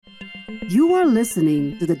You are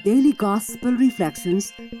listening to the Daily Gospel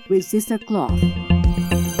Reflections with Sister Cloth.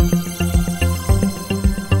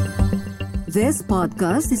 This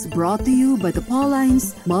podcast is brought to you by the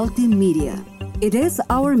Paulines Multimedia. It is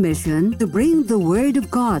our mission to bring the Word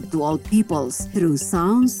of God to all peoples through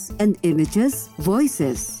sounds and images,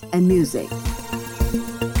 voices, and music.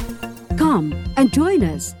 Come and join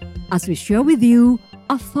us as we share with you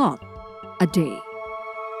a thought a day.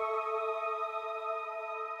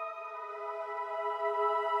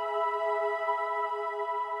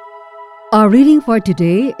 Our reading for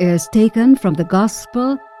today is taken from the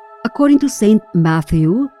Gospel according to St.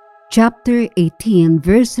 Matthew, chapter 18,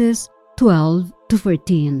 verses 12 to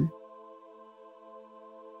 14.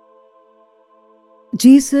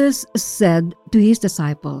 Jesus said to his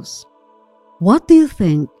disciples, "What do you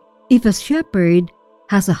think if a shepherd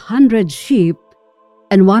has 100 sheep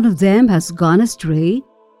and one of them has gone astray?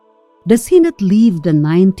 Does he not leave the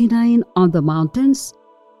 99 on the mountains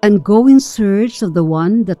and go in search of the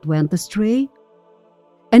one that went astray?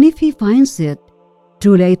 And if he finds it,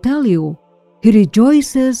 truly I tell you, he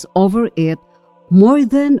rejoices over it more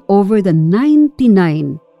than over the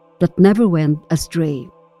 99 that never went astray.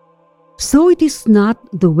 So it is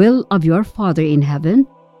not the will of your Father in heaven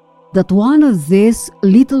that one of these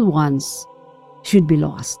little ones should be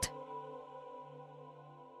lost."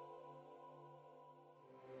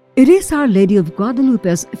 It is Our Lady of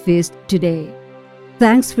Guadalupe's feast today.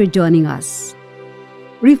 Thanks for joining us.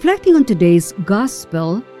 Reflecting on today's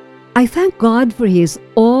Gospel, I thank God for His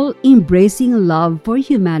all-embracing love for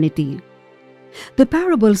humanity. The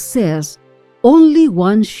parable says only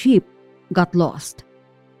one sheep got lost,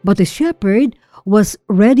 but the shepherd was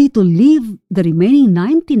ready to leave the remaining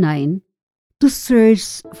 99 to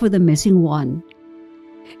search for the missing one.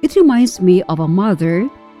 It reminds me of a mother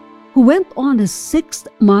who went on a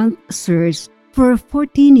 6-month search for a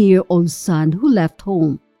 14-year-old son who left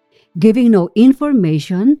home, giving no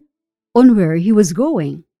information on where he was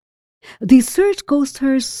going. The search cost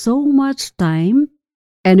her so much time,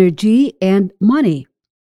 energy, and money.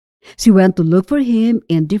 She went to look for him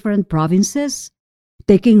in different provinces,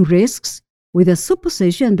 taking risks with the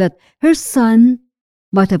supposition that her son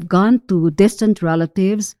might have gone to distant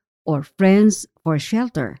relatives or friends for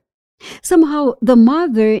shelter. Somehow, the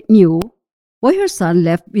mother knew why her son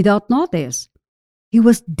left without notice. He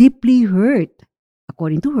was deeply hurt,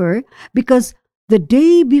 according to her, because the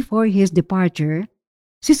day before his departure,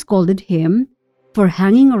 she scolded him for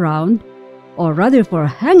hanging around, or rather for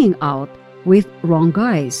hanging out with wrong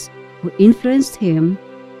guys who influenced him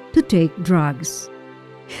to take drugs.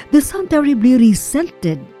 The son terribly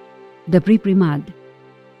resented the reprimand.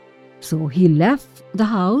 So he left the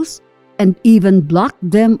house and even blocked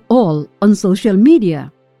them all on social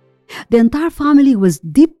media. The entire family was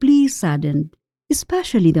deeply saddened,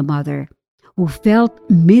 especially the mother, who felt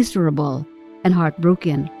miserable and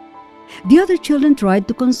heartbroken. The other children tried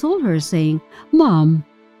to console her, saying, "Mom,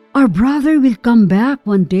 our brother will come back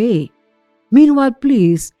one day. Meanwhile,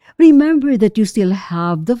 please remember that you still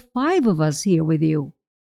have the 5 of us here with you."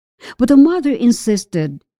 But the mother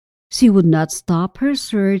insisted she would not stop her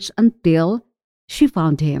search until she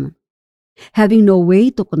found him. Having no way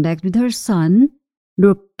to connect with her son,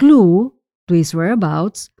 nor clue to his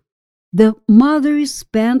whereabouts, the mother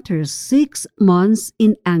spent her 6 months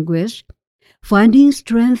in anguish, finding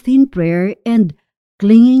strength in prayer and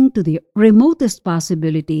clinging to the remotest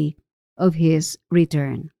possibility of his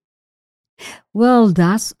return. Well,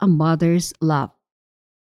 that's a mother's love.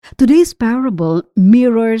 Today's parable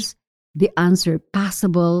mirrors the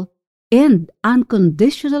unsurpassable and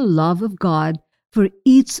unconditional love of God for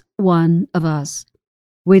each one of us,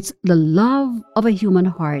 which the love of a human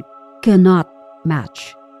heart cannot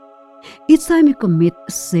match. Each time we commit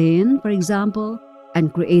sin, for example,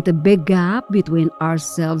 and create a big gap between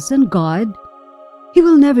ourselves and God, He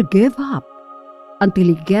will never give up until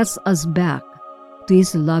He gets us back to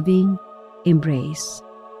His loving embrace.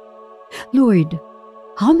 Lord,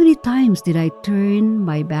 how many times did I turn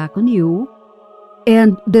my back on You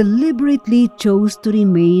and deliberately chose to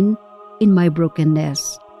remain in my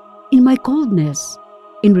brokenness, in my coldness,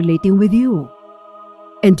 in relating with You?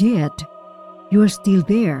 And yet, You are still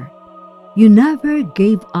there. You never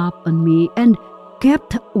gave up on me and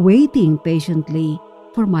kept waiting patiently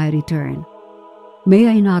for my return. May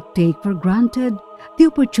I not take for granted the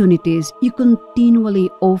opportunities You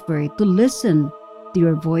continually offer to listen to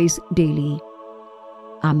Your voice daily.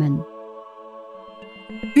 Amen.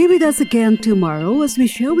 Be with us again tomorrow as we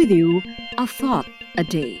share with you a thought a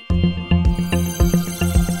day.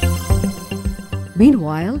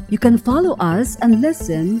 Meanwhile, you can follow us and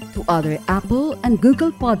listen to other Apple and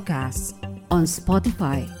Google podcasts on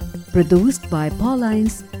Spotify, produced by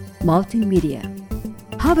Pauline's Multimedia.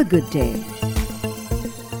 Have a good day.